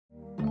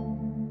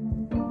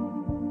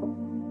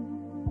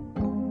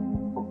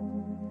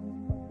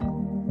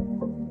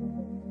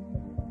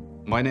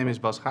My name is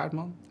Bas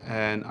Gaartman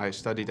and I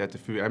studied at the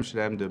VU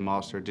Amsterdam the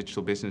Master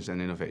Digital Business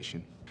and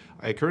Innovation.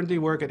 I currently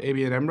work at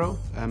ABN AMBRO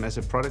as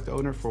a product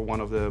owner for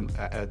one of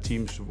the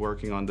teams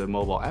working on the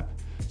mobile app,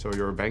 so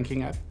your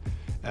banking app.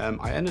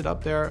 I ended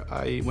up there,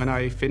 when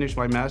I finished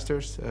my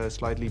master's,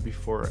 slightly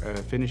before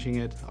finishing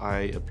it,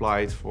 I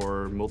applied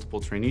for multiple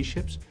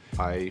traineeships.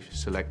 I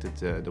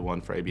selected the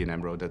one for ABN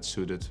AMBRO that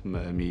suited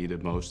me the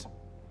most.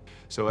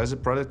 So as a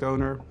product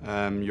owner,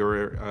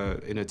 you're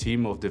in a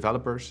team of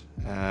developers,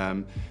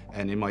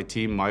 and in my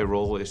team my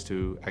role is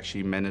to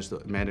actually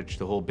manage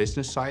the whole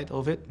business side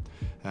of it.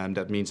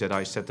 That means that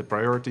I set the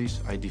priorities,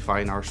 I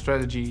define our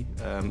strategy,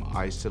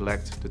 I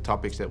select the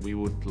topics that we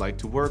would like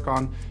to work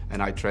on,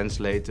 and I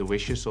translate the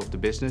wishes of the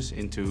business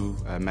into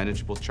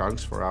manageable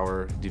chunks for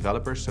our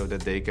developers so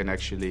that they can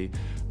actually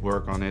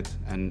work on it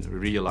and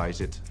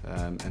realize it.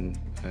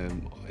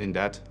 In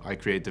that, I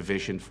create the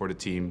vision for the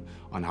team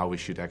on how we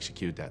should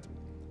execute that.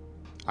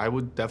 I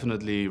would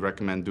definitely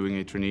recommend doing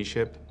a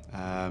traineeship.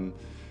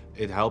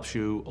 It helps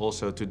you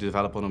also to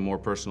develop on a more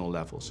personal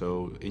level.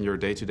 So in your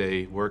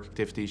day-to-day work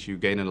activities, you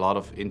gain a lot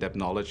of in-depth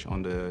knowledge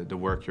on the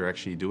work you're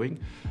actually doing.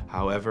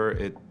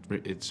 However,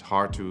 it's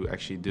hard to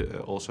actually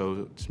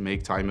also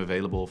make time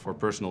available for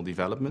personal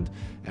development.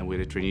 And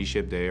with a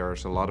traineeship,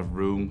 there's a lot of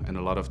room and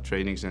a lot of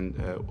trainings and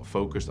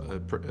focused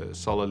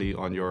solely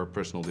on your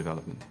personal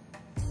development.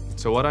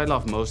 So what I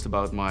love most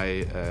about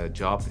my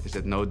job is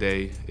that no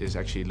day is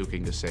actually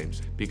looking the same.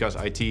 Because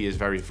IT is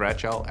very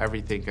fragile,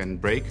 everything can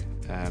break,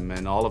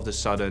 and all of a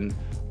sudden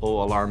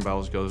all alarm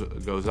bells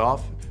goes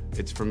off.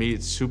 For me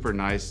it's super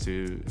nice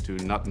to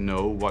not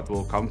know what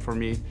will come for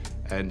me,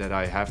 and that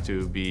I have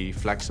to be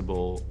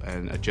flexible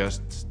and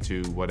adjust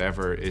to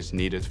whatever is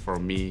needed for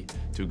me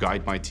to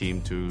guide my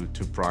team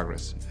to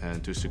progress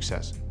and to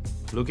success.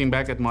 Looking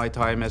back at my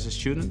time as a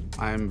student,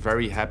 I'm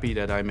very happy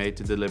that I made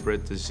the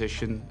deliberate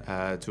decision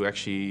to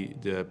actually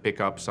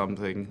pick up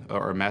something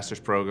or a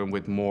master's program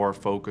with more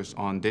focus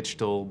on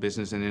digital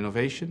business and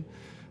innovation.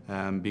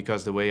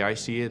 Because the way I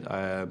see it,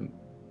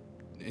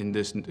 in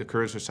this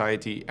current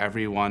society,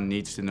 everyone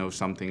needs to know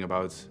something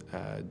about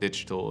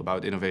digital,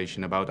 about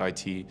innovation, about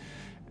IT.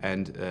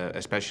 And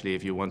especially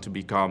if you want to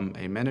become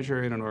a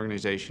manager in an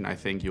organization, I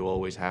think you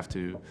always have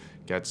to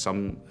get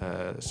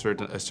a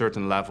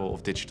certain level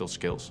of digital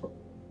skills.